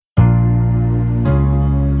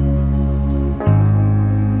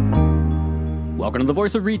Welcome to The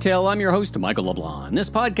Voice of Retail. I'm your host, Michael LeBlanc. This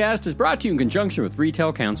podcast is brought to you in conjunction with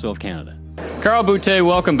Retail Council of Canada. Carl Boutet,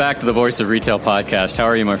 welcome back to The Voice of Retail podcast. How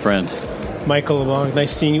are you, my friend? Michael LeBlanc,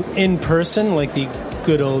 nice seeing you in person like the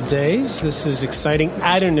good old days. This is exciting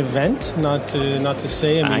at an event, not to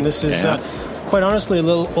say. I mean, this is quite honestly a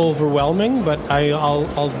little overwhelming, but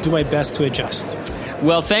I'll do my best to adjust.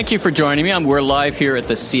 Well, thank you for joining me. We're live here at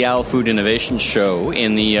the Seattle Food Innovation Show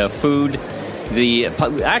in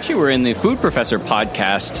we're in the Food Professor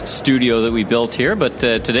podcast studio that we built here, but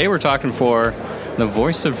today we're talking for the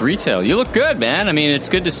Voice of Retail. You look good, man. I mean, it's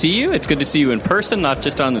good to see you. It's good to see you in person, not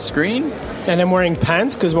just on the screen. And I'm wearing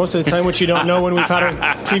pants because most of the time, which you don't know when we've had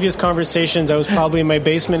our previous conversations, I was probably in my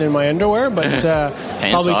basement in my underwear, but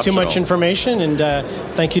probably too much information. And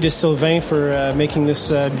thank you to Sylvain for making this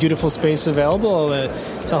beautiful space available.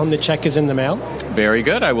 I'll tell him the check is in the mail. Very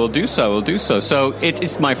good. I will do so. So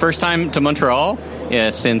it's my first time to Montreal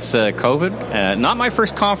since COVID. Not my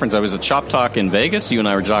first conference. I was at Shop Talk in Vegas. You and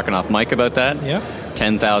I were talking off mic about that. Yeah.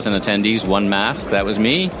 10,000 attendees, one mask. That was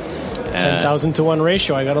me. 10,000 to 1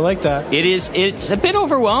 ratio. I got to like that. It's a bit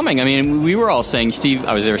overwhelming. I mean, we were all saying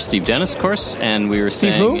I was there with Steve Dennis, of course, and we were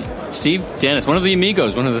saying... Who? Steve Dennis, one of the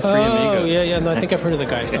amigos, one of the three amigos. Oh, yeah. No, I think I've heard of the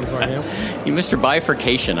guy somewhere. Yeah. Mr.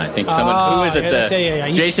 Bifurcation, I think. Who is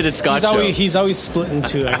it? Jason and Scott show. He's always split in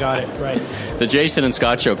two. I got it, right. The Jason and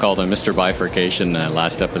Scott show called him Mr. Bifurcation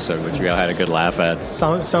last episode, which we all had a good laugh at.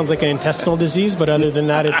 Sounds like an intestinal disease, but other than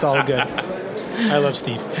that, it's all good. I love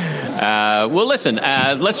Steve. Well, listen,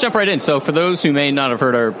 let's jump right in. So for those who may not have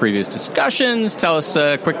heard our previous discussions, tell us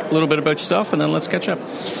a quick little bit about yourself, and then let's catch up.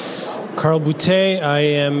 Carl Boutet. I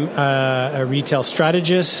am a retail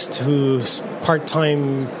strategist who's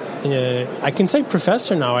part-time, I can say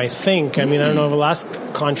professor now, I think. I mean, I don't know, the last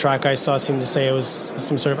contract I saw seemed to say it was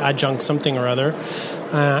some sort of adjunct something or other,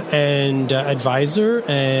 and advisor,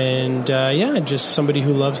 and just somebody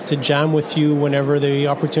who loves to jam with you whenever the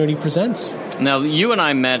opportunity presents. Now, you and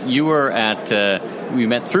I met, we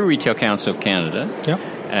met through Retail Council of Canada.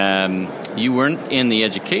 Yeah. You weren't in the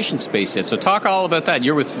education space yet, so talk all about that.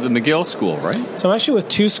 You're with the McGill School, right? So I'm actually with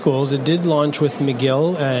two schools. It did launch with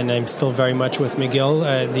McGill, and I'm still very much with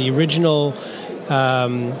McGill. The original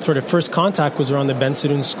sort of first contact was around the Ben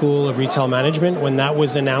Sadoun School of Retail Management. When that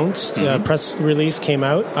was announced, press release came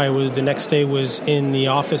out. The next day was in the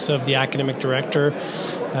office of the academic director,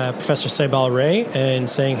 Professor Saibal Ray, and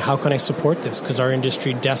saying, how can I support this? Because our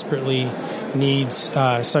industry desperately needs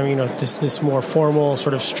this more formal,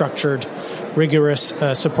 sort of structured, rigorous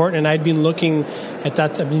support. And I'd been looking at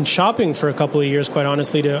that. I've been shopping for a couple of years, quite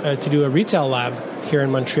honestly, to do a retail lab here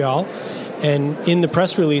in Montreal. And in the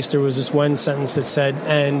press release, there was this one sentence that said,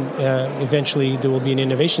 and eventually there will be an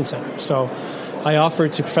innovation center. So I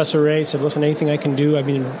offered to Professor Ray, said, listen, anything I can do, I've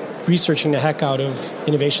been researching the heck out of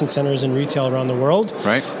innovation centers in retail around the world.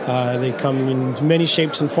 Right. They come in many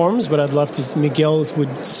shapes and forms, but I'd love to, McGill would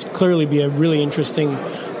clearly be a really interesting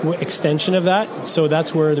extension of that. So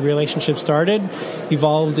that's where the relationship started,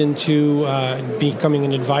 evolved into becoming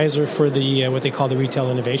an advisor for the what they call the Retail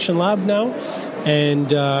Innovation Lab now. And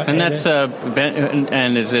that's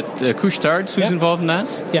and is it Couche-Tard's who's involved in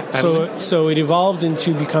that? Yeah. So it evolved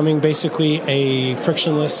into becoming basically a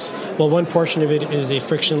frictionless. Well, one portion of it is a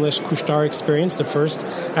frictionless Couche-Tard experience, the first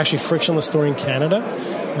actually frictionless store in Canada,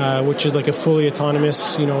 which is like a fully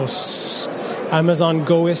autonomous, Amazon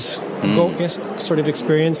Go-esque sort of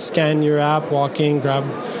experience. Scan your app, walk in, grab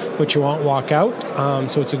what you want, walk out.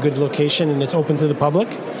 So it's a good location, and it's open to the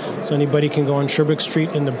public. So anybody can go on Sherbrooke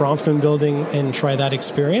Street in the Bronfman building and try that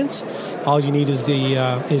experience. All you need is the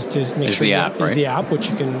app, which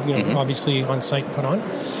you can obviously on site put on.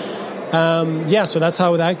 So that's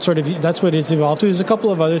how that's what it's evolved to. There's a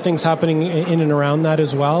couple of other things happening in and around that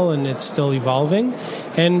as well, and it's still evolving.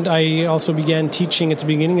 And I also began teaching at the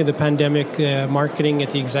beginning of the pandemic marketing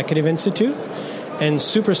at the Executive Institute, and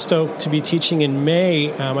super stoked to be teaching in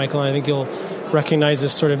May, Michael, and I think you'll recognize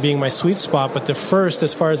this sort of being my sweet spot, but the first,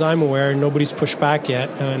 as far as I'm aware, nobody's pushed back yet,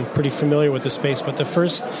 and pretty familiar with the space, but the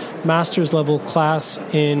first master's level class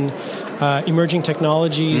in emerging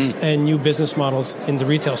technologies and new business models in the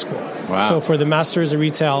retail school. Wow. So for the Masters of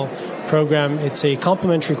Retail program, it's a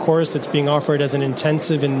complimentary course that's being offered as an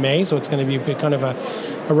intensive in May, so it's going to be kind of a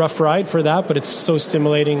rough ride for that, but it's so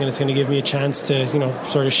stimulating, and it's going to give me a chance to,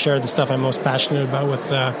 sort of share the stuff I'm most passionate about with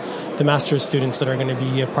the the master's students that are going to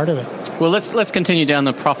be a part of it. Well, let's continue down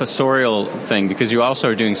the professorial thing, because you also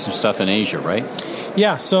are doing some stuff in Asia, right?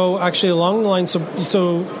 Yeah, so actually along the line,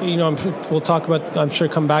 we'll talk about, I'm sure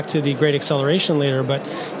come back to the Great Acceleration later, but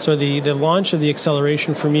so the launch of the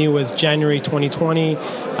acceleration for me was January 2020.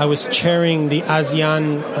 I was chairing the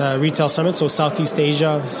ASEAN Retail Summit, so Southeast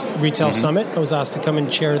Asia Retail Summit. I was asked to come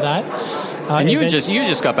and chair that. And you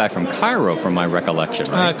just got back from Cairo, from my recollection,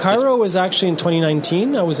 right? Cairo was actually in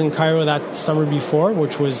 2019. I was in Cairo that summer before,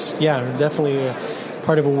 which was, definitely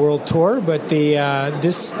part of a world tour. But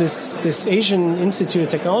this Asian Institute of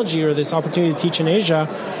Technology, or this opportunity to teach in Asia,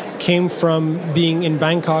 came from being in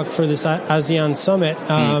Bangkok for this ASEAN Summit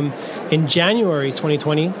in January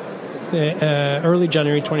 2020. Early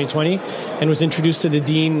January 2020, and was introduced to the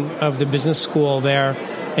dean of the business school there.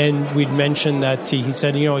 And we'd mentioned that he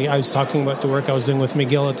said, I was talking about the work I was doing with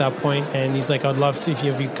McGill at that point, and he's like, I'd love to if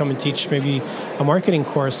you come and teach maybe a marketing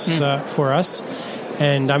course for us.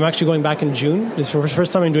 And I'm actually going back in June. This is the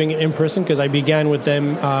first time I'm doing it in person, because I began with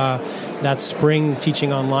them that spring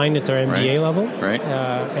teaching online at their MBA level. Right.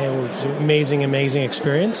 And it was an amazing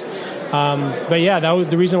experience. But yeah, that was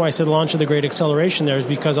the reason why I said launch of the Great Acceleration there, is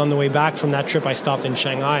because on the way back from that trip, I stopped in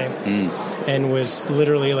Shanghai and was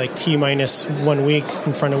literally like T-minus 1 week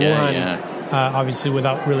in front of Wuhan. Obviously,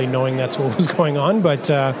 without really knowing that's what was going on, but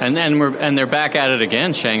and they're back at it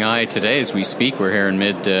again. Shanghai today, as we speak, we're here in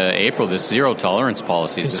mid-April. This zero tolerance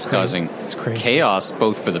policy is just causing chaos,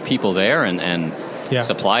 both for the people there and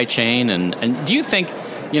supply chain. And do you think,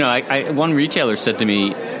 one retailer said to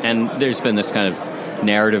me, and there's been this kind of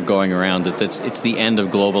narrative going around that it's the end of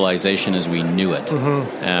globalization as we knew it,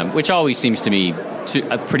 which always seems to me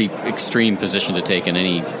a pretty extreme position to take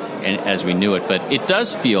as we knew it. But it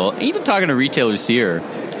does feel, even talking to retailers here,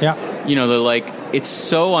 they're like, it's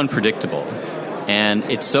so unpredictable and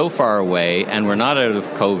it's so far away, and we're not out of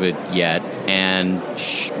COVID yet, and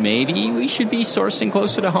maybe we should be sourcing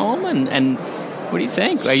closer to home. And what do you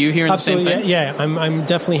think? Are you hearing Absolutely, the same thing? Yeah, I'm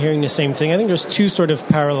definitely hearing the same thing. I think there's two sort of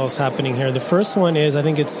parallels happening here. The first one is, I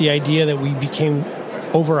think it's the idea that we became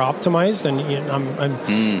over-optimized,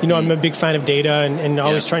 and I'm a big fan of data and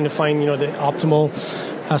always trying to find the optimal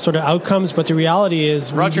sort of outcomes. But the reality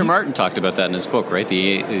is, Roger Martin talked about that in his book, right?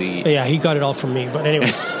 Yeah, he got it all from me. But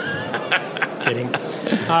anyways, kidding.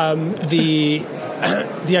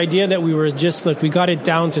 The idea that we were just we got it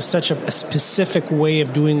down to such a specific way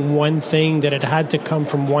of doing one thing, that it had to come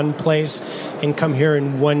from one place and come here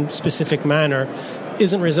in one specific manner,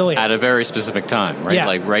 isn't resilient. At a very specific time, right?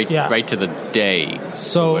 Yeah. Right to the day,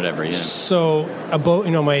 or whatever. Yeah. So a boat,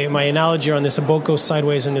 my analogy on this: a boat goes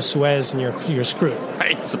sideways into Suez, and you're screwed.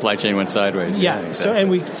 Right. Supply chain went sideways. Yeah. Exactly. So, and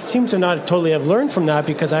we seem to not totally have learned from that,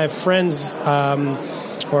 because I have friends.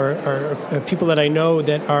 Or people that I know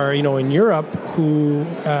that are, in Europe who,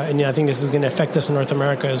 and I think this is going to affect us in North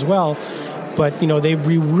America as well, but, they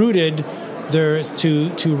rerouted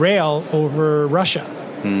to rail over Russia.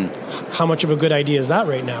 How much of a good idea is that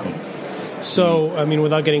right now? So,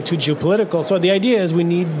 without getting too geopolitical, so the idea is we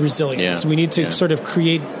need resilience. We need to sort of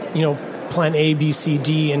create, plan A, B, C,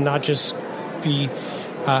 D, and not just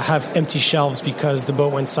have empty shelves because the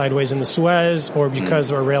boat went sideways in the Suez, or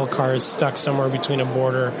because our rail car is stuck somewhere between a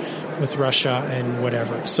border with Russia and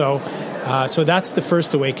whatever. So that's the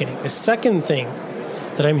first awakening. The second thing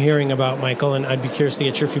that I'm hearing about, Michael, and I'd be curious to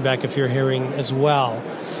get your feedback if you're hearing as well,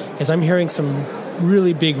 is I'm hearing some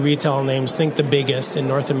really big retail names, think the biggest in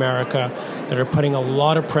North America, that are putting a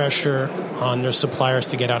lot of pressure on their suppliers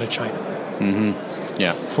to get out of China.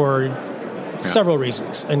 For several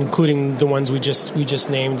reasons, and including the ones we just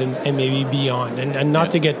named and maybe beyond, and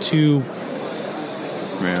not to get too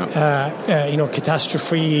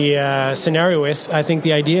catastrophe scenario-ish. I think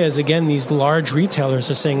the idea is, again, these large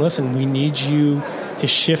retailers are saying, listen, we need you to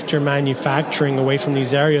shift your manufacturing away from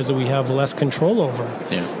these areas that we have less control over.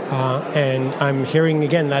 And I'm hearing,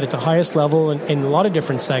 again, that at the highest level in a lot of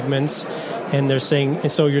different segments, and they're saying,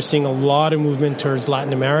 and so you're seeing a lot of movement towards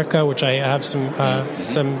Latin America, which I have some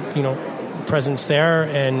presence there,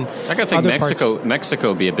 and I gotta think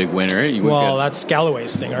Mexico be a big winner. That's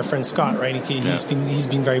Galloway's thing. Our friend Scott, right? He's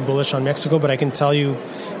been very bullish on Mexico, but I can tell you,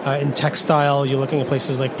 in textile, you're looking at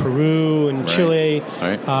places like Peru and Chile.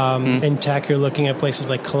 In tech, you're looking at places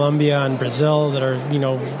like Colombia and Brazil that are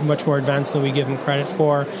much more advanced than we give them credit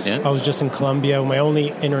for. I was just in Colombia. My only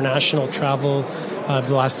international travel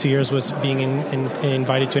the last 2 years was being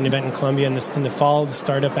invited to an event in Colombia in the fall. The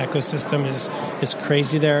startup ecosystem is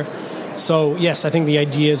crazy there. So yes, I think the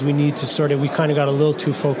idea is we need to we kind of got a little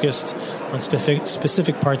too focused on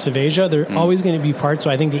specific parts of Asia. There are always going to be parts,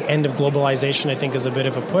 so I think the end of globalization, I think, is a bit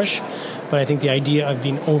of a push. But I think the idea of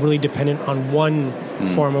being overly dependent on one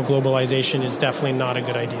form of globalization is definitely not a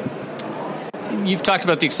good idea. You've talked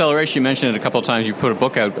about the acceleration. You mentioned it a couple of times. You put a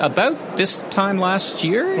book out about this time last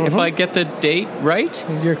year, if I get the date right.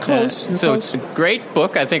 You're close. It's a great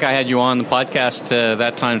book. I think I had you on the podcast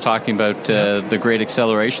that time talking about the Great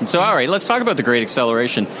Acceleration. So, all right, let's talk about the Great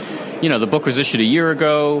Acceleration. You know, the book was issued a year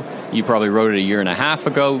ago. You probably wrote it a year and a half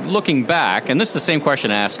ago. Looking back, and this is the same question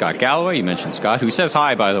I asked Scott Galloway. You mentioned Scott, who says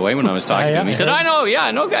hi, by the way, when I was talking to him. He said, I know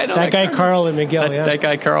that guy Carl and Miguel. That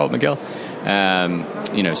guy, Carl and Miguel.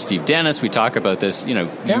 Steve Dennis, we talk about this,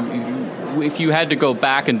 if you had to go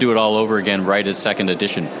back and do it all over again, write a second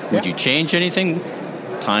edition, would you change anything?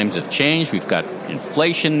 Times have changed. We've got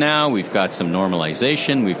inflation now. We've got some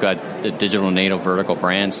normalization. We've got the digital native vertical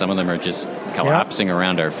brands. Some of them are just collapsing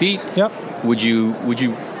around our feet. Yep. Would you,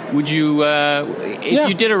 if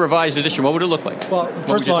you did a revised edition, what would it look like? Well,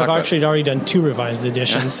 first of all, I've actually already done 2 revised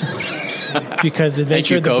editions. Because the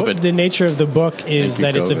nature of the book is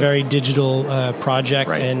that it's a very digital project,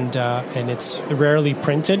 right. and it's rarely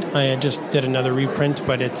printed. I just did another reprint,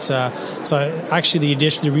 but it's so actually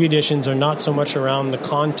the reeditions are not so much around the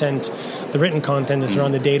content, the written content. It's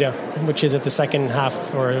around the data, which is at the second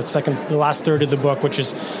half or the last third of the book, which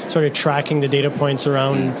is sort of tracking the data points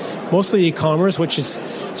around mostly e-commerce, which is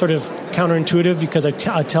sort of counterintuitive because I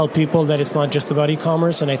tell people that it's not just about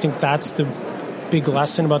e-commerce, and I think that's the big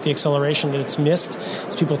lesson about the acceleration that it's missed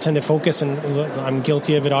is people tend to focus, and I'm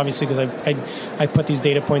guilty of it obviously because I put these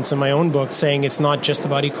data points in my own book saying it's not just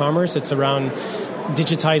about e-commerce, it's around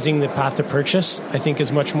digitizing the path to purchase. I think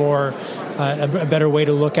is much more a better way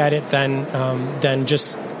to look at it than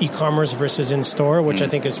just e-commerce versus in-store, which I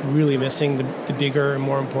think is really missing the bigger and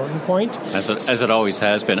more important point. As it always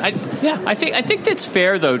has been. I think it's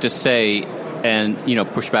fair though to say, and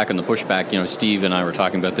push back on the pushback. Steve and I were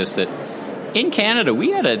talking about this, that in Canada,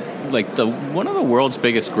 we had one of the world's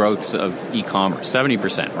biggest growths of e-commerce,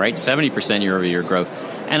 70%, right? 70% year-over-year growth.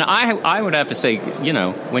 And I would have to say,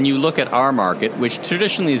 when you look at our market, which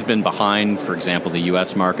traditionally has been behind, for example, the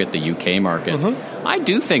U.S. market, the U.K. market, I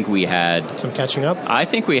do think we had some catching up. I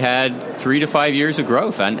think we had 3 to 5 years of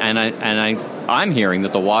growth, and I'm hearing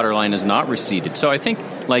that the waterline has not receded. So I think,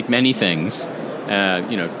 like many things,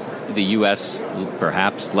 the U.S.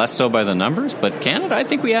 perhaps less so by the numbers, but Canada, I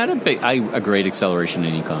think we had a great acceleration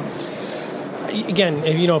in e-commerce. Again,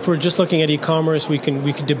 if we're just looking at e-commerce, we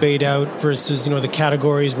could debate out versus the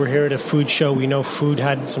categories. We're here at a food show. We know food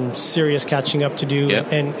had some serious catching up to do,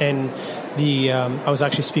 and I was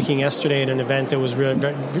actually speaking yesterday at an event that was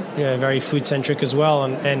very food centric as well,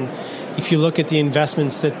 and if you look at the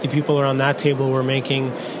investments that the people around that table were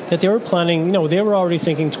making, that they were planning, they were already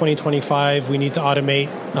thinking 2025, we need to automate,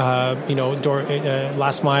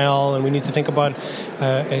 last mile, and we need to think about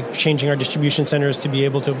changing our distribution centers to be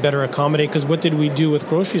able to better accommodate. Because what did we do with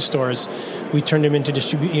grocery stores? We turned them into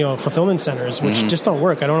fulfillment centers, which just don't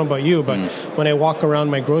work. I don't know about you, but when I walk around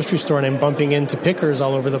my grocery store and I'm bumping into pickers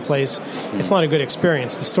all over the place, it's not a good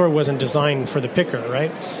experience. The store wasn't designed for the picker,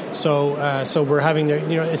 right? So we're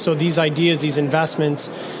having so these ideas, these investments,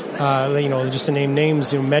 just to name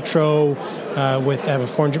names, Metro have a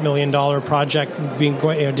 $400 million project being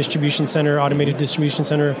distribution center, automated distribution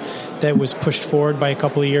center that was pushed forward by a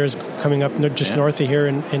couple of years, coming up just north of here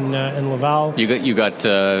in Laval. You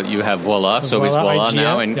have Voila, so is Voila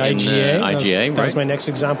now in IGA. That was my next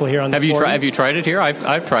example here on. Have you tried it here?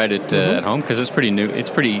 I've tried it at home because it's pretty new. It's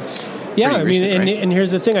pretty. Yeah, I mean, recent, and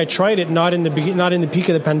here's the thing: I tried it not in the peak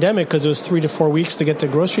of the pandemic because it was 3 to 4 weeks to get the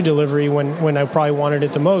grocery delivery when I probably wanted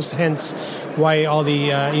it the most. Hence, why all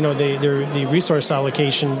the resource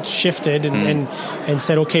allocation shifted and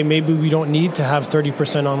said, okay, maybe we don't need to have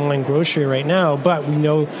 30% online grocery right now, but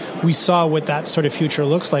we saw what that sort of future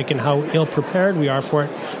looks like and how ill prepared we are for it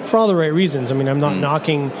for all the right reasons. I mean, I'm not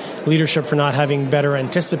knocking leadership for not having better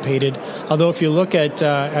anticipated. Although, if you look at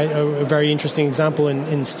a very interesting example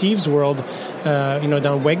in Steve's world.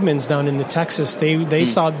 Down Wegmans down in Texas, they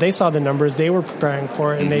saw the numbers, they were preparing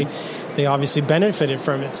for it, and they obviously benefited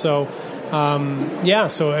from it. So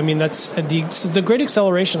so I mean that's the great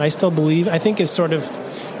acceleration. I still believe. I think is sort of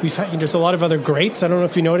there's a lot of other greats. I don't know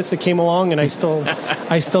if you noticed that came along, and I still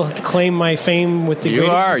claim my fame with the. You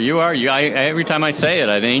are. Every time I say it,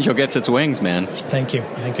 an angel gets its wings, man. Thank you.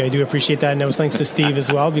 I think I do appreciate that, and it was thanks to Steve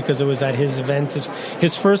as well because it was at his event,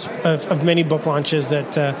 his first of many book launches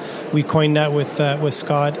that we coined that with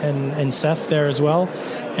Scott and Seth there as well.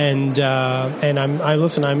 And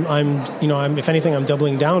I'm if anything, I'm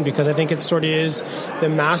doubling down, because I think it sort of is the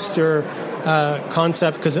master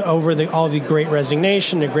concept, because over all the great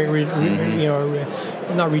resignation, the great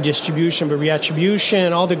not redistribution but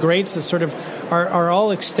reattribution, all the greats that sort of are all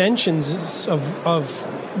extensions of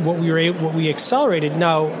what we accelerated.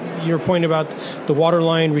 Now, your point about the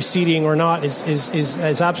waterline receding or not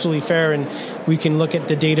is absolutely fair, and we can look at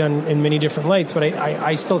the data in many different lights. But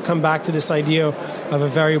I still come back to this idea of a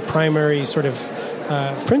very primary sort of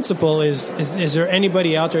principle: is there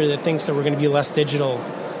anybody out there that thinks that we're going to be less digital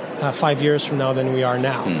 5 years from now than we are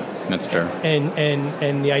now? That's fair.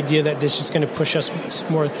 And the idea that this is going to push us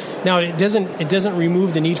more. Now, it doesn't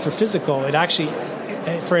remove the need for physical. It actually,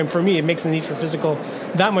 for me, it makes the need for physical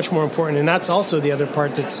that much more important. And that's also the other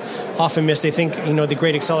part that's often missed. They think, the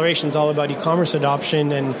great acceleration is all about e-commerce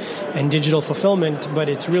adoption and digital fulfillment, but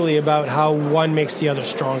it's really about how one makes the other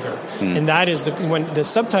stronger. And that is when the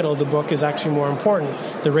subtitle of the book is actually more important: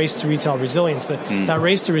 the race to retail resilience. That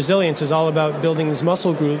race to resilience is all about building these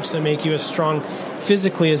muscle groups that make you as strong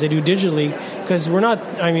physically as they do digitally. Because we're not,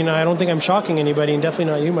 I don't think I'm shocking anybody, and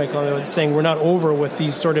definitely not you, Michael, saying we're not over with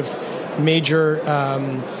these sort of major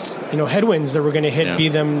headwinds that we're going to hit. Be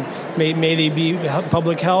them, may they be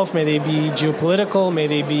public health, may they be geopolitical, may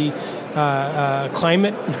they be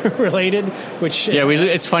climate related. Which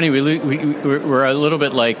it's funny. We're a little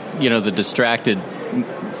bit like the distracted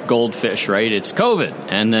goldfish, right? It's COVID,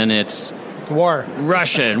 and then it's war,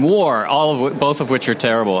 Russia, and war. Both of which are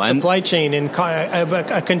terrible. Supply chain and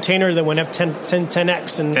a container that went up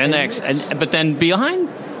 10x, but then behind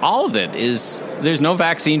all of it there's no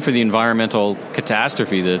vaccine for the environmental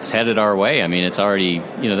catastrophe that's headed our way. It's already,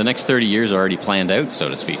 the next 30 years are already planned out, so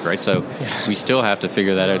to speak, right? So we still have to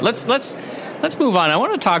figure that out. Let's move on. I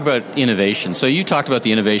want to talk about innovation. So you talked about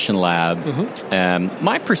the innovation lab.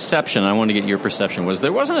 My perception, I want to get your perception, was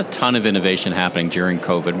there wasn't a ton of innovation happening during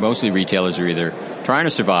COVID. Mostly retailers are either trying to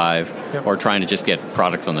survive or trying to just get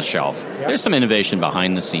product on the shelf. There's some innovation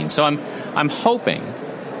behind the scenes. So I'm hoping.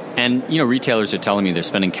 And, retailers are telling me they're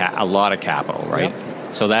spending a lot of capital, right?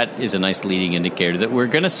 Yep. So that is a nice leading indicator that we're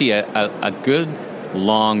going to see a good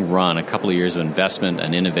long run, a couple of years of investment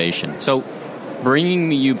and innovation. So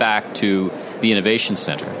bringing you back to the Innovation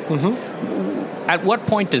Center, at what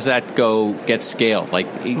point does that get scaled? Like,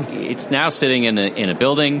 it's now sitting in a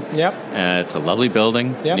building. It's a lovely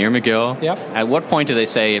building near McGill. At what point do they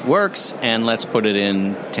say it works and let's put it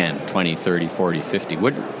in 10, 20, 30, 40, 50?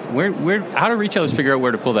 How do retailers figure out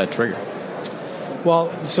where to pull that trigger?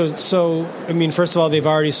 Well, so first of all, they've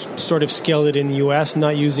already sort of scaled it in the U.S.,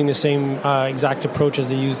 not using the same exact approach as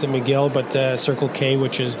they used at McGill, but Circle K,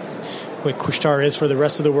 which is what Couche-Tard is for the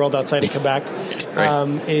rest of the world outside of Quebec,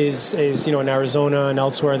 is in Arizona and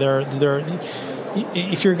elsewhere. They're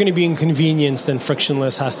if you're going to be in convenience, then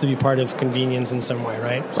frictionless has to be part of convenience in some way,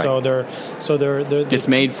 right? So they're it's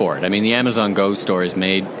made for it. The Amazon Go store is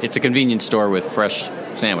made. It's a convenience store with fresh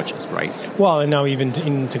sandwiches, right? Well, and now even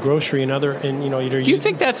into grocery and other, and either. Do you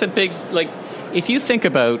think that's a big, if you think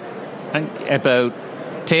about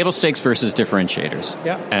table stakes versus differentiators?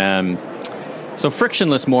 So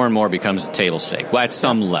frictionless more and more becomes a table stake, at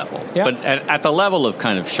some level. But at the level of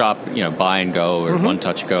kind of shop, buy and go or one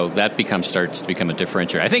touch go, that starts to become a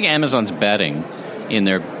differentiator. I think Amazon's betting in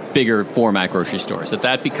their bigger format grocery stores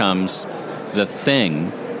that becomes the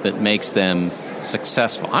thing that makes them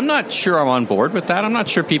successful. I'm not sure I'm on board with that. I'm not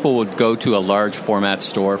sure people would go to a large format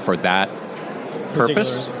store for that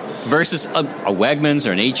purpose. Versus a Wegmans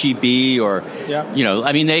or an H-E-B or,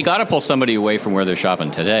 they got to pull somebody away from where they're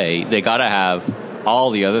shopping today. They got to have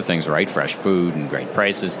all the other things, right? Fresh food and great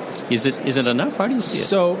prices. Is it enough? How do you see it?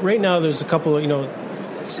 So right now there's a couple of,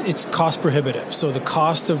 it's cost prohibitive. So the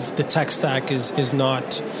cost of the tech stack is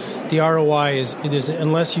not, the ROI is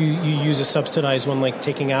unless you use a subsidized one like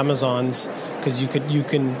taking Amazon's, because you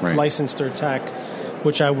can license their tech,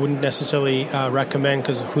 which I wouldn't necessarily recommend,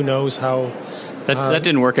 because who knows how. That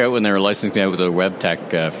didn't work out when they were licensing out with the web tech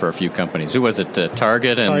for a few companies. Who was it?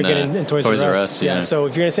 Target and Toys R Us. Yeah. So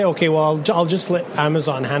if you're going to say, okay, well, I'll just let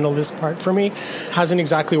Amazon handle this part for me, hasn't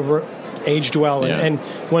exactly aged well. And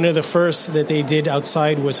one of the first that they did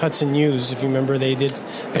outside was Hudson News. If you remember, they did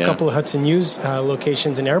a couple of Hudson News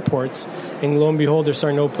locations in airports. And lo and behold, they're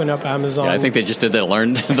starting to open up Amazon. I think they just did that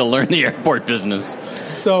to learn the airport business.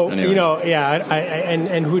 So, anyway.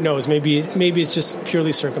 And who knows? Maybe it's just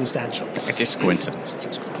purely circumstantial. It's just coincidence.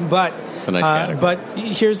 But it's a nice category. But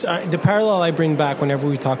here's the parallel I bring back whenever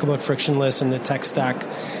we talk about frictionless and the tech stack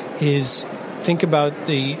is think about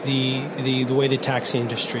the way the taxi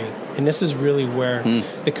industry, and this is really where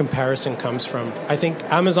the comparison comes from. I think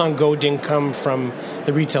Amazon Go didn't come from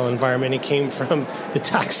the retail environment; it came from the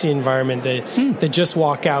taxi environment. The Just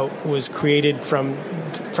Walk Out was created from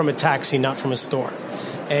a taxi, not from a store.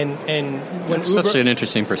 And when that's such an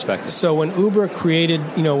interesting perspective. So when Uber created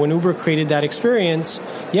that experience,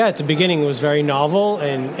 at the beginning it was very novel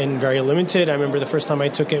and very limited. I remember the first time I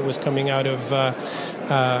took it was coming out of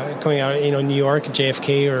New York,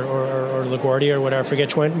 JFK or LaGuardia or whatever, I forget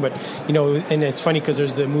which one. But and it's funny because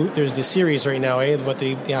there's the series right now, about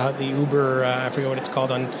the Uber, I forget what it's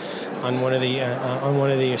called on one of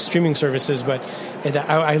the streaming services, but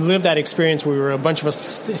I lived that experience where we were a bunch of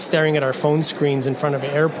us staring at our phone screens in front of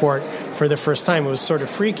an airport for the first time. It was sort of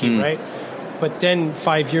freaky, right? But then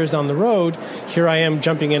 5 years down the road, here I am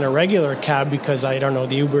jumping in a regular cab because I don't know,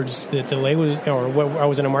 the Uber's the delay was, or I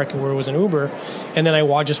was in a market where it was an Uber, and then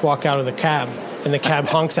I just walk out of the cab, and the cab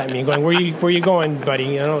honks at me, going, "Where you going,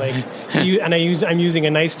 buddy?" I'm using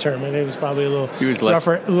a nice term, and it was probably a little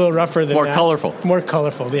rougher than more that. colorful. More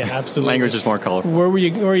colorful, yeah, absolutely. Language is more colorful. Where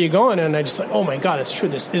are you going? And I just oh my God, it's true.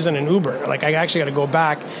 This isn't an Uber. Like I actually got to go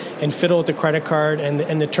back and fiddle with the credit card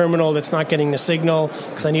and the terminal that's not getting the signal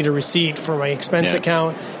because I need a receipt for my expense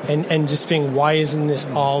account, and just being, why isn't this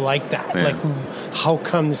all like that? Yeah. Like, how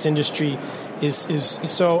come this industry is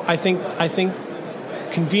so? I think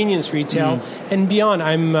convenience retail and beyond.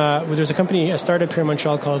 There's a startup here in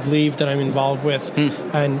Montreal called Leave that I'm involved with,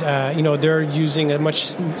 and they're using a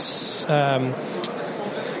much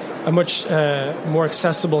more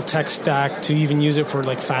accessible tech stack to even use it for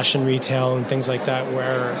like fashion retail and things like that,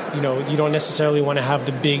 where you don't necessarily want to have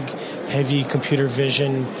the big, heavy computer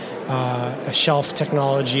vision shelf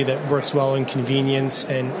technology that works well in convenience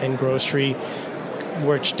and grocery,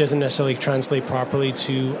 which doesn't necessarily translate properly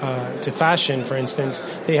to fashion. For instance,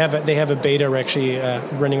 they have a beta actually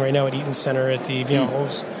running right now at Eaton Center at the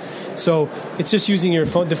Vianros. So it's just using your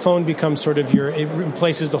phone. The phone becomes sort of it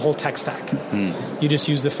replaces the whole tech stack. You just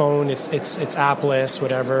use the phone. It's appless,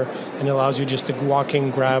 whatever, and it allows you just to walk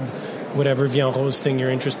in, grab whatever Vianros thing you're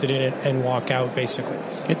interested in, and walk out. Basically,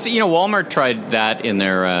 it's Walmart tried that in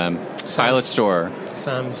their pilot store.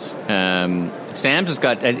 Sam's has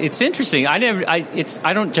got. It's interesting. I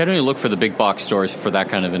don't generally look for the big box stores for that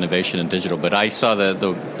kind of innovation in digital, but I saw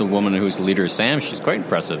the woman who's the leader of Sam's. She's quite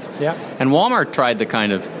impressive. Yeah. And Walmart tried the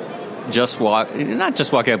kind of not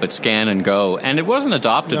just walk out, but scan and go, and it wasn't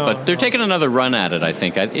adopted. But they're taking another run at it. I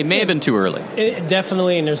think it may have been too early.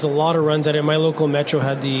 Definitely, and there's a lot of runs at it. My local Metro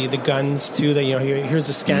had the guns too. That here's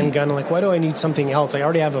a scan gun. I'm like, why do I need something else? I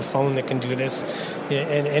already have a phone that can do this.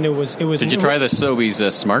 And it was. Did you try the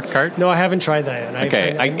Sobeys smart cart? No, I haven't tried that yet.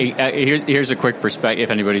 Okay, here's a quick perspective. If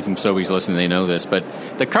anybody from Sobeys listening, they know this, but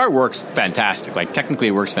the cart works fantastic. Like technically,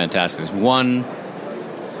 it works fantastic. There's one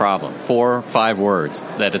problem: 4 or 5 words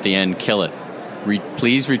that at the end kill it.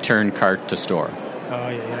 Please return cart to store. Oh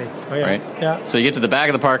yeah. Right? Yeah. So you get to the back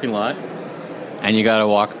of the parking lot, and you got to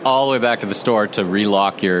walk all the way back to the store to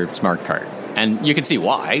relock your smart cart. And you can see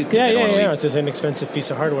why. Yeah. It's an expensive piece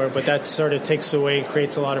of hardware, but that sort of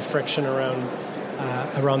creates a lot of friction around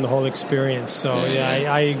the whole experience. So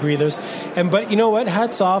I agree. But you know what?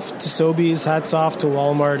 Hats off to Sobeys. Hats off to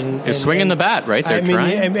Walmart. They're swinging the bat, right? They're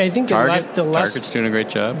trying. I think Target's doing a great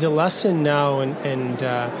job. The lesson now, and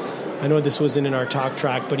I know this wasn't in our talk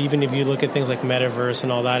track, but even if you look at things like metaverse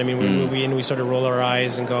and all that, I mean, we sort of roll our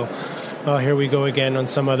eyes and go, "Oh, here we go again" on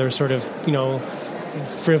some other sort of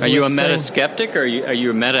frivolous. Are you a meta skeptic, or are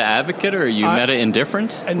you a meta advocate, or are you meta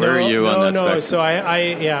indifferent? Where are you on that spectrum? So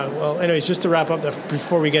well, anyways, just to wrap up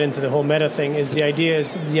before we get into the whole meta thing, is the idea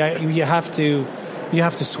is you have to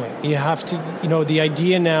swing. You have to, the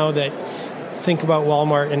idea now that. Think about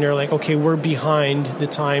Walmart, and they're like, okay, we're behind the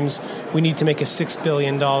times. We need to make a $6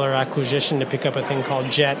 billion acquisition to pick up a thing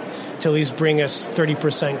called Jet to at least bring us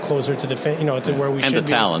 30% closer to to where we should be. And the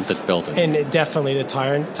talent that built it. And definitely the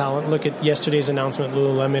talent. Look at yesterday's announcement,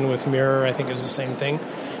 Lululemon with Mirror, I think is the same thing.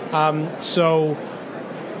 So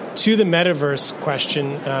to the metaverse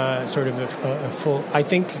question, sort of a full, I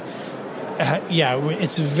think...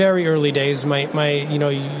 it's very early days. You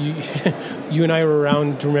and I were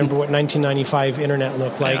around to remember what 1995 internet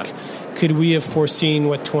looked like. Yeah. Could we have foreseen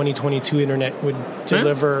what 2022 internet would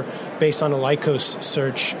deliver based on a Lycos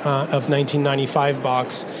search of 1995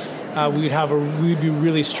 box? We'd be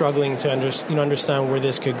really struggling to understand where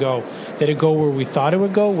this could go. Did it go where we thought it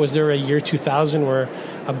would go? Was there a year 2000 where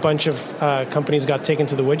a bunch of companies got taken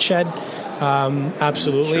to the woodshed?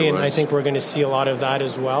 Absolutely, and I think we're going to see a lot of that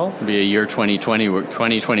as well. It'll be a year 2020,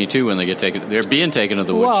 2022 when they get taken. They're being taken to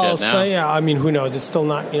the woodshed now. So yeah, I mean, who knows? It's still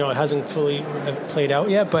not, it hasn't fully played out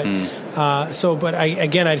yet. But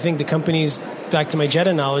I think the companies, back to my jet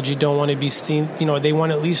analogy, don't want to be seen. They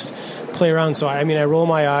want to at least play around. So I roll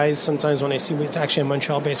my eyes sometimes when I see it's actually a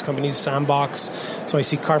Montreal-based company, Sandbox. So I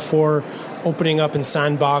see Carrefour opening up in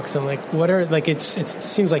Sandbox, and it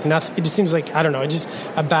seems like nothing. It just seems like, I don't know, just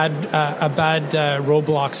a bad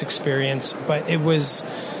Roblox experience. But it was,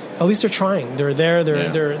 at least they're trying. They're there.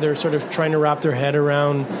 They're sort of trying to wrap their head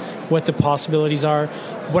around what the possibilities are.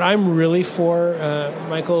 What I'm really for,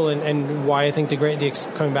 Michael, and why I think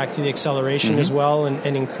coming back to the acceleration as well,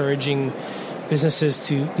 and encouraging businesses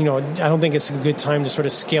to, I don't think it's a good time to sort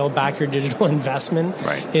of scale back your digital investment.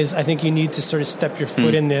 Right. Is I think you need to sort of step your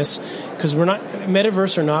foot in this, because we're not,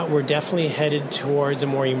 metaverse or not, we're definitely headed towards a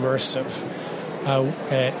more immersive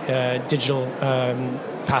digital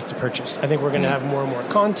path to purchase. I think we're going to have more and more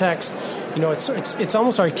context. It's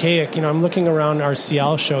almost archaic. I'm looking around our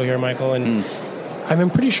Seattle show here, Michael, and I'm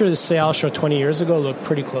pretty sure the Seattle show 20 years ago looked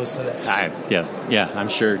pretty close to this. I'm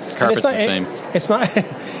sure the carpet's the same. It's not,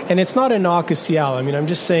 and it's not a knock of Seattle. I'm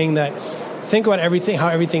just saying that. Think about how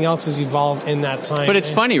everything else has evolved in that time. But it's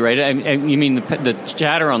funny, right? You mean the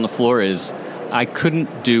chatter on the floor is, I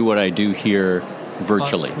couldn't do what I do here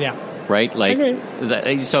virtually. Right? Like,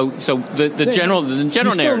 so the general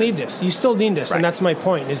narrative. You still need this, right. And that's my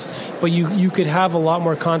point. But you could have a lot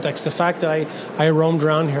more context. The fact that I roamed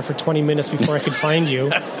around here for 20 minutes before I could find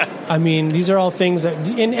you. These are all things that,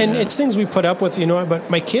 and it's things we put up with, but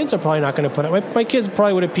my kids are probably not going to put up. My kids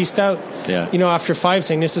probably would have pieced out, after 5,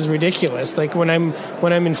 saying this is ridiculous. Like when I'm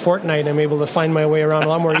in Fortnite, I'm able to find my way around a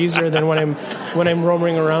lot more easier than when I'm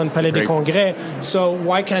roaming around Palais des Congrès. So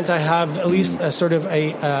why can't I have at least a sort of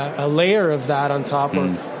a layer of that on top, or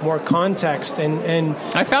more context? And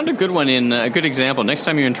I found a good one a good example. Next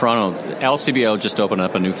time you're in Toronto, LCBO just opened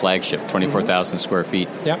up a new flagship, 24,000 square feet.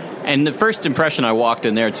 Yeah. And the first impression, I walked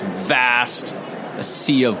in there, it's vast, a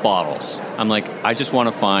sea of bottles. I'm like, I just want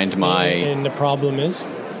to find my... And the problem is?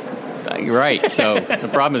 Right. So the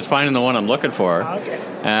problem is finding the one I'm looking for. Okay.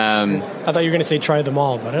 I thought you were going to say try them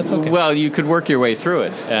all, but that's okay. Well, you could work your way through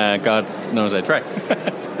it. God knows I tried.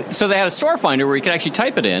 So they had a store finder where you could actually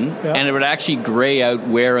type it in, and it would actually gray out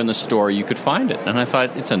where in the store you could find it. And I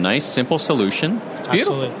thought, it's a nice, simple solution. It's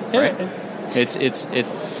beautiful. Absolutely. Right?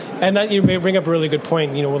 And that you may bring up a really good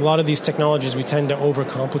point. With a lot of these technologies, we tend to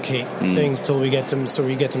overcomplicate things till we get them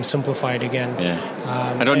simplified again.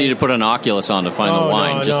 Yeah. I don't need to put an Oculus on to find the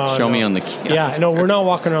wine. Just show me on the kiosk. Yeah, no, we're not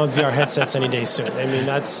walking around with VR headsets any day soon.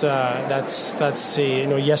 That's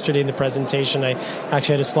yesterday in the presentation, I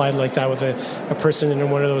actually had a slide like that with a person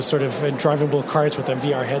in one of those sort of drivable carts with a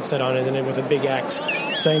VR headset on it, and then with a big X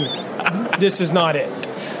saying, "This is not it."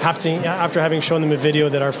 After having shown them a video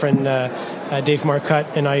that our friend Dave Marcotte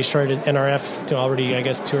and I started NRF already, I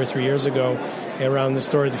guess, 2 or 3 years ago, around the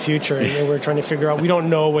store of the future, and we're trying to figure out. We don't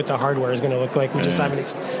know what the hardware is going to look like. We just have an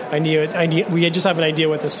idea. We just have an idea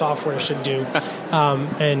what the software should do,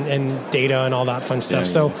 and data and all that fun stuff.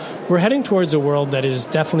 So we're heading towards a world that is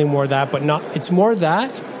definitely more that, but not. It's more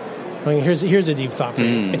that. Here's a deep thought for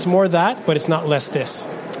you. It's more that, but it's not less this.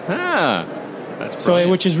 So,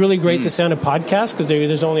 which is really great to say on a podcast, because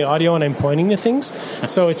there's only audio and I'm pointing to things.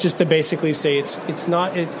 So it's just to basically say it's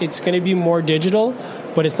going to be more digital,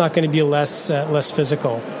 but it's not going to be less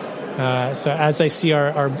physical. So as I see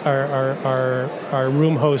our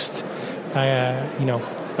room host,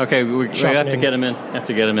 Okay, we have to get him in. Have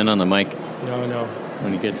to get him in on the mic. No.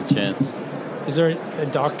 When he gets a chance. Is there a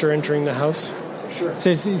doctor entering the house? Sure.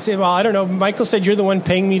 Well, I don't know. Michael said you're the one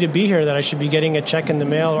paying me to be here, that I should be getting a check in the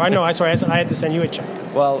mail. Or I said I had to send you a check.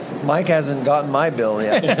 Well, Mike hasn't gotten my bill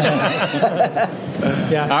yet.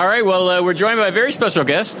 Yeah. All right. Well, we're joined by a very special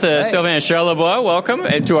guest, Sylvain Charlebois. Welcome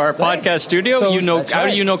to our podcast studio. How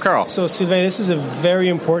do you know Carl? So, Sylvain, this is a very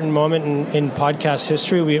important moment in podcast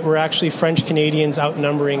history. We're actually French Canadians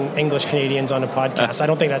outnumbering English Canadians on a podcast. I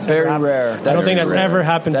don't think that's very ever rare. I don't think that's ever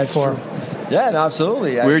happened before. True. Yeah, no,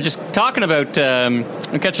 absolutely. We were just talking about,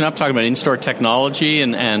 catching up, talking about in-store technology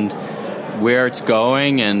and where it's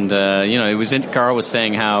going. And, Carl was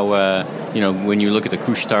saying how, when you look at the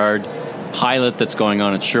Couche-Tard pilot that's going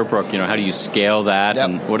on at Sherbrooke, how do you scale that? Yep.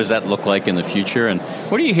 And what does that look like in the future? And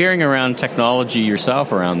what are you hearing around technology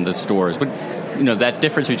yourself around the stores? That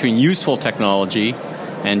difference between useful technology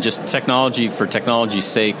and just technology for technology's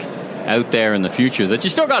sake out there in the future that you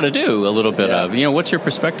still got to do a little bit of. What's your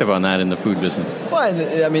perspective on that in the food business? Well,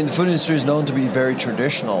 the food industry is known to be very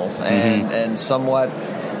traditional and somewhat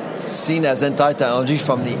seen as anti-technology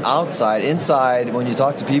from the outside. Inside, when you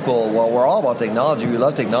talk to people, well, we're all about technology. We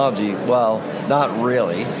love technology. Well, not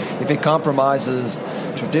really. If it compromises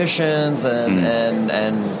traditions and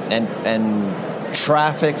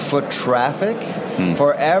traffic, foot traffic,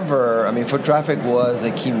 forever. I mean, foot traffic was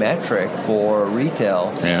a key metric for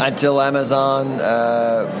retail until Amazon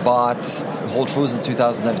bought Whole Foods in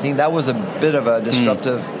 2017. That was a bit of a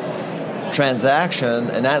disruptive transaction,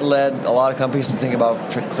 and that led a lot of companies to think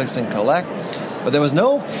about clicks and collect. But there was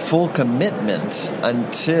no full commitment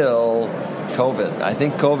until COVID. I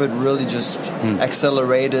think COVID really just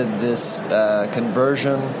accelerated this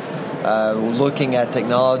conversion, looking at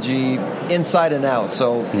technology inside and out.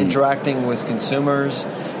 So interacting with consumers,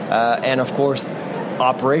 and of course,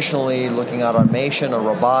 operationally looking at automation or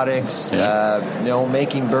robotics.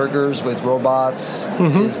 Making burgers with robots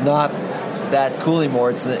is not that cool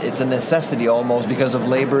anymore. It's a necessity almost because of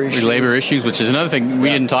labor issues. Labor issues, which is another thing we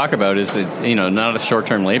didn't talk about, is that not a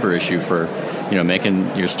short-term labor issue for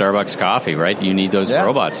making your Starbucks coffee, right? You need those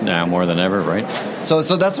robots now more than ever, right? So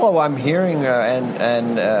that's what I'm hearing,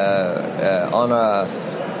 and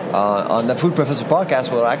on the Food Professor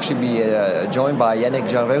podcast, we'll actually be joined by Yannick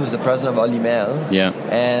Gervais, who's the president of Olimel. Yeah.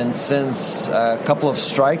 And since a couple of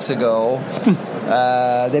strikes ago,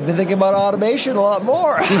 they've been thinking about automation a lot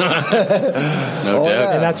more. No doubt.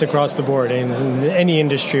 Yeah. And that's across the board in any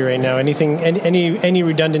industry right now. Any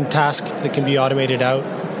redundant task that can be automated out.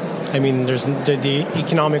 I mean, there's the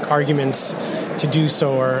economic arguments to do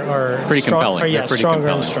so are pretty compelling. Stronger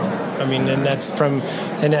and stronger. I mean, and that's from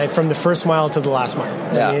the first mile to the last mile.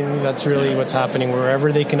 Yeah. I mean, that's really what's happening.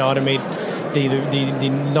 Wherever they can automate the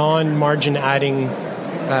non-margin adding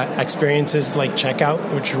experiences like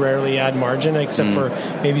checkout, which rarely add margin, except for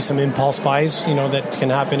maybe some impulse buys, that can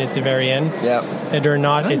happen at the very end. Yeah. And they're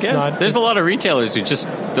not. There's a lot of retailers who just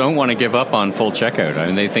don't want to give up on full checkout. I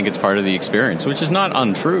mean, they think it's part of the experience, which is not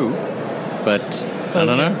untrue, but I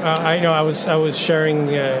don't know. I know. I was sharing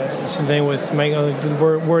something with Mike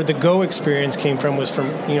where the Go experience came from was from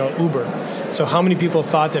Uber. So how many people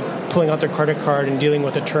thought that pulling out their credit card and dealing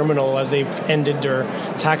with a terminal as they ended their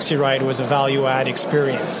taxi ride was a value add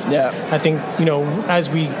experience? Yeah. I think as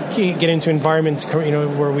we get into environments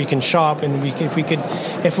where we can shop and if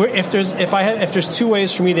there's two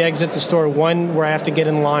ways for me to exit the store, one where I have to get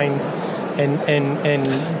in line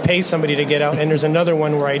and pay somebody to get out, and there's another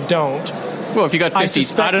one where I don't. Well, if you got 50, if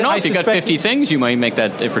you got 50 things, you might make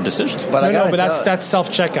that different decision. But that's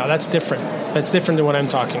self-checkout. That's different. That's different than what I'm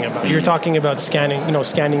talking about. You're talking about scanning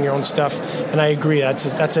your own stuff, and I agree.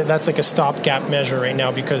 That's like a stopgap measure right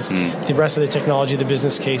now because the rest of the technology, the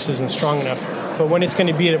business case isn't strong enough. But when it's going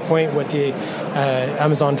to be at a point what the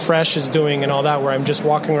Amazon Fresh is doing and all that, where I'm just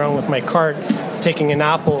walking around with my cart, taking an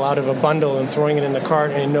apple out of a bundle and throwing it in the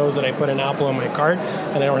cart, and it knows that I put an apple in my cart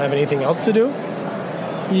and I don't have anything else to do.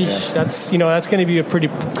 That's going to be a pretty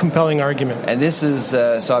compelling argument. And this is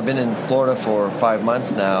so I've been in Florida for 5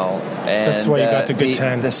 months now, and that's why you got the good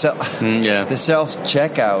 10. The self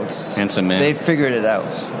checkouts, handsome man, they figured it out.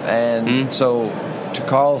 And so, to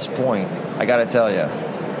Carl's point, I got to tell you,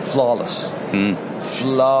 flawless,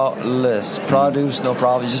 produce, no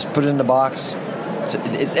problem. You just put it in the box.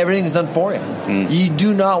 Everything's done for you. You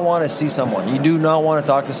do not want to see someone. You do not want to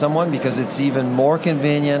talk to someone because it's even more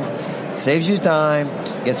convenient. Saves you time,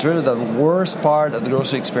 gets rid of the worst part of the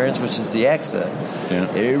grocery experience, which is the exit.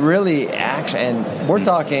 Yeah. It really and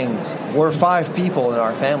we're 5 people in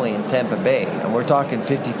our family in Tampa Bay, and we're talking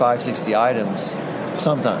 55, 60 items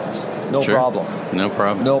sometimes. No problem. No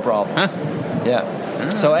problem. Huh. Yeah.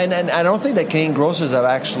 So, and I don't think that Canadian grocers have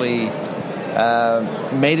actually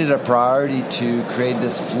made it a priority to create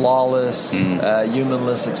this flawless,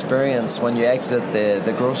 humanless experience when you exit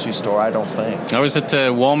the grocery store. I don't think. I was at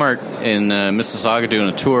Walmart in Mississauga doing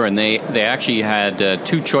a tour, and they actually had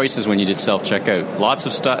 2 choices when you did self-checkout. Lots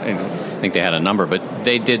of stuff. I think they had a number, but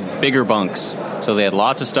they did bigger bunks, so they had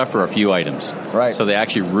lots of stuff for a few items. Right. So they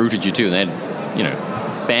actually routed you to. They had,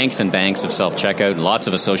 banks and banks of self-checkout, and lots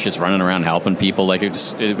of associates running around helping people. Like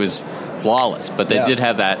it was flawless, but they did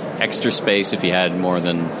have that extra space if you had more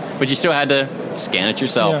than, but you still had to scan it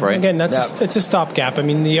yourself, right? Again, it's a stopgap. I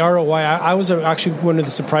mean, the ROI, I was actually one of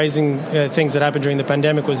the surprising things that happened during the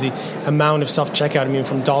pandemic was the amount of self-checkout. I mean,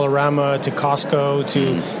 from Dollarama to Costco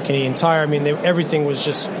to Canadian Tire, I mean, everything was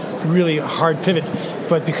just really a hard pivot.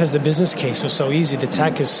 But because the business case was so easy, the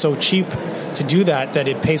tech is so cheap to do that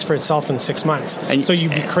it pays for itself in 6 months. And so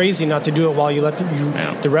you'd be crazy not to do it while you let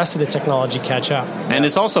the rest of the technology catch up. And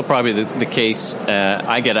it's also probably the case,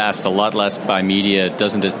 I get asked a lot less by media,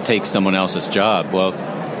 doesn't it take someone else's job? Well,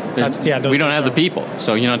 we don't have the people,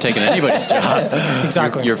 so you're not taking anybody's job.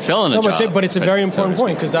 Exactly. You're filling a job. But it's a very important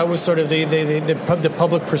point, because that was sort of the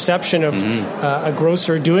public perception of a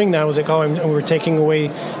grocer doing that was like, we're taking away,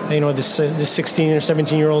 this 16 or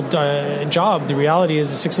 17-year-old job. The reality is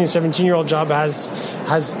the 16 or 17-year-old job has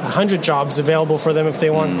 100 jobs available for them if they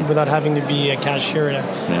want, without having to be a cashier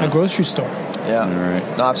at a grocery store. Yeah,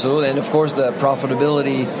 right. No, absolutely. And of course, the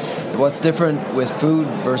profitability. What's different with food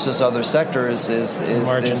versus other sectors is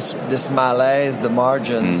this malaise, the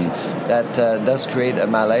margins that does create a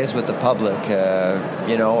malaise with the public.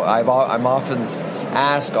 I'm often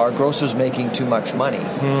asked, are grocers making too much money?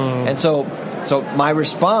 And so my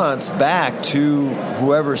response back to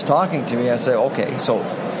whoever's talking to me, I say, okay, so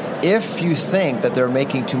if you think that they're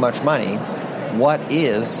making too much money, what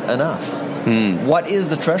is enough? What is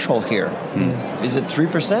the threshold here? Is it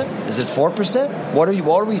 3%? Is it 4%? What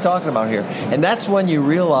are we talking about here? And that's when you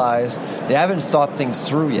realize they haven't thought things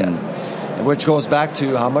through yet. Which goes back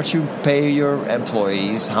to how much you pay your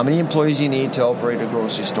employees, how many employees you need to operate a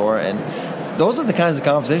grocery store, and those are the kinds of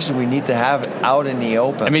conversations we need to have out in the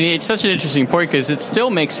open. I mean, it's such an interesting point, because it still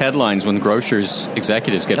makes headlines when grocers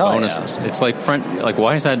executives get bonuses. Yeah. It's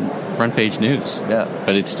why is that front page news? Yeah,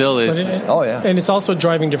 but it still is. And it's also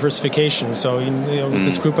driving diversification. So with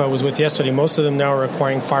this group I was with yesterday, most of them now are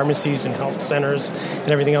acquiring pharmacies and health centers and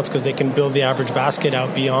everything else, because they can build the average basket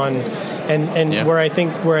out beyond. And where I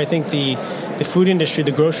think the food industry,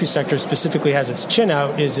 the grocery sector specifically, has its chin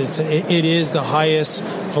out is it is the highest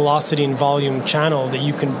velocity and volume channel that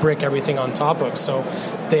you can brick everything on top of. So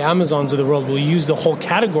the Amazons of the world will use the whole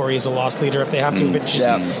category as a loss leader if they have to,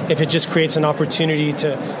 if it just creates an opportunity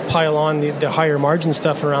to pile on the higher margin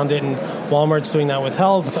stuff around it. And Walmart's doing that with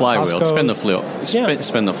health. The flywheel, Costco. Spin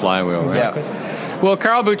the flywheel. Exactly. Right? Well,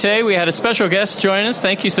 Carl Boutet, we had a special guest join us.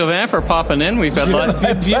 Thank you, Sylvain, for popping in. We've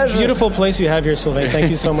got beautiful place you have here, Sylvain.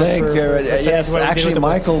 Thank you so much. Yes, actually,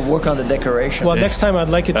 Michael will work on the decoration. Well, next time I'd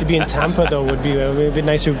like it to be in Tampa, though. Would be a bit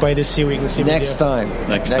nicer by to see. We can see next time.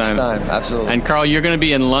 Next time, absolutely. And Carl, you're going to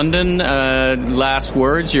be in London. Last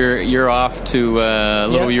words. You're off to a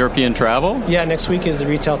little European travel. Yeah, next week is the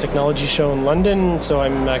Retail Technology Show in London. So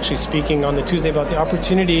I'm actually speaking on the Tuesday about the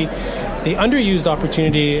underused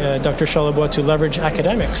opportunity, Dr. Charlebois, to leverage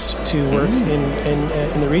academics to work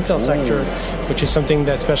in the retail sector, which is something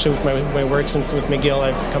that, especially with my work since with McGill,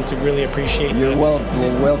 I've come to really appreciate. You're well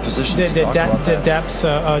positioned. The depth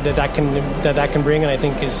that can bring, and I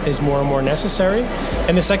think is more and more necessary.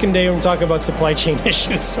 And the second day, we're talking about supply chain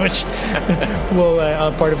issues, which will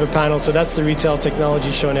part of a panel. So that's the Retail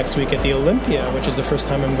Technology Show next week at the Olympia, which is the first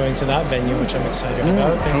time I'm going to that venue, which I'm excited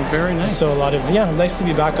about. And very nice. So a lot of nice to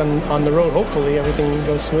be back on the road. Hopefully everything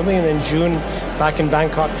goes smoothly. And then June, back in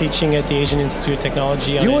Bangkok teaching at the Asian Institute of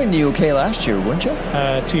Technology. You were in the UK last year, weren't you?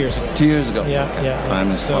 2 years ago. 2 years ago. Yeah. Time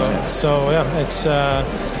is flying. It's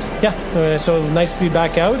so nice to be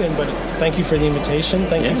back out. But thank you for the invitation.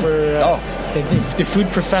 Thank you for the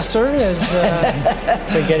food professor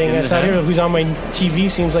for getting us out here. Who's on my TV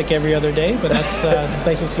seems like every other day, but that's it's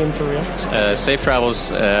nice to see him for real. Safe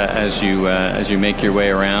travels as you make your way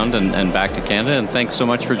around and back to Canada. And thanks so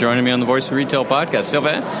much for joining me on the Voice of Retail podcast,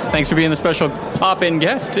 Sylvain. Thanks for being the special pop-in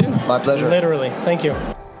guest too. My pleasure. Literally, thank you.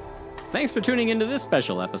 Thanks for tuning into this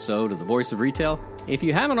special episode of The Voice of Retail. If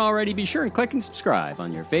you haven't already, be sure and click and subscribe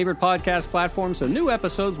on your favorite podcast platform so new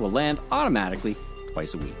episodes will land automatically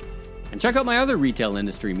twice a week. And check out my other retail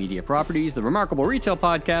industry media properties, the Remarkable Retail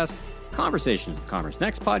Podcast, Conversations with Commerce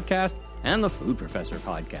Next podcast, and the Food Professor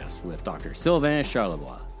podcast with Dr. Sylvain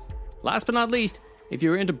Charlebois. Last but not least, if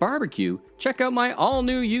you're into barbecue, check out my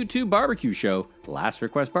all-new YouTube barbecue show, Last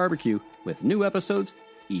Request Barbecue, with new episodes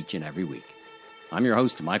each and every week. I'm your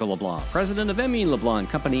host, Michael LeBlanc, president of M.E. LeBlanc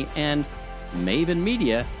Company and Maven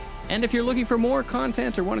Media. And if you're looking for more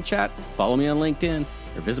content or want to chat, follow me on LinkedIn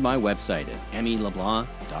or visit my website at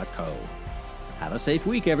meleblanc.co. Have a safe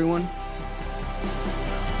week, everyone.